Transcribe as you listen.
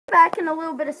back in a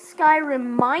little bit of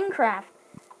Skyrim Minecraft.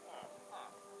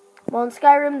 Well, in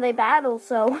Skyrim they battle,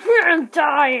 so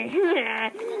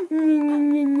die.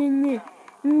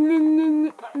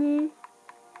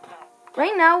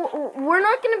 Right now, we're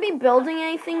not going to be building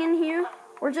anything in here.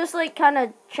 We're just like kind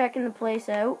of checking the place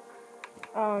out.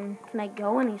 Can I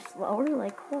go any slower?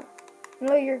 Like what?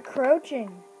 No, you're crouching.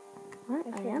 What?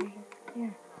 I am? Yeah.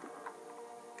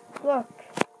 Look.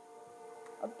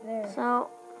 Up there. So,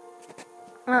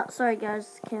 sorry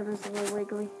guys, the camera's a little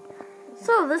wiggly.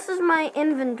 So, this is my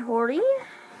inventory.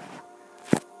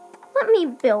 Let me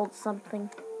build something.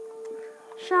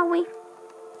 Shall we?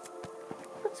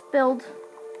 Let's build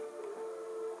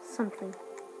something.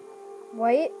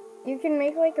 Wait, you can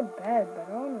make like a bed, but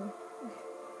I don't know.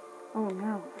 Oh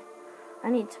no. I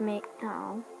need to make...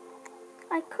 Oh.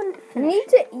 I couldn't You finish. need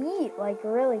to eat, like,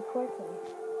 really quickly.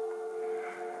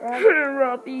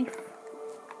 Raw beef.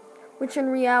 Which in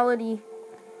reality,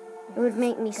 it would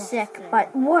make me sick,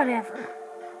 but whatever.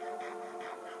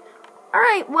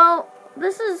 Alright, well,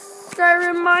 this is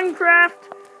Skyrim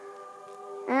Minecraft.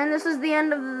 And this is the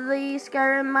end of the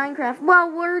Skyrim Minecraft.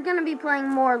 Well, we're going to be playing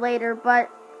more later, but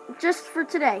just for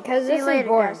today. Because See this you is later,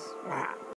 boring. guys.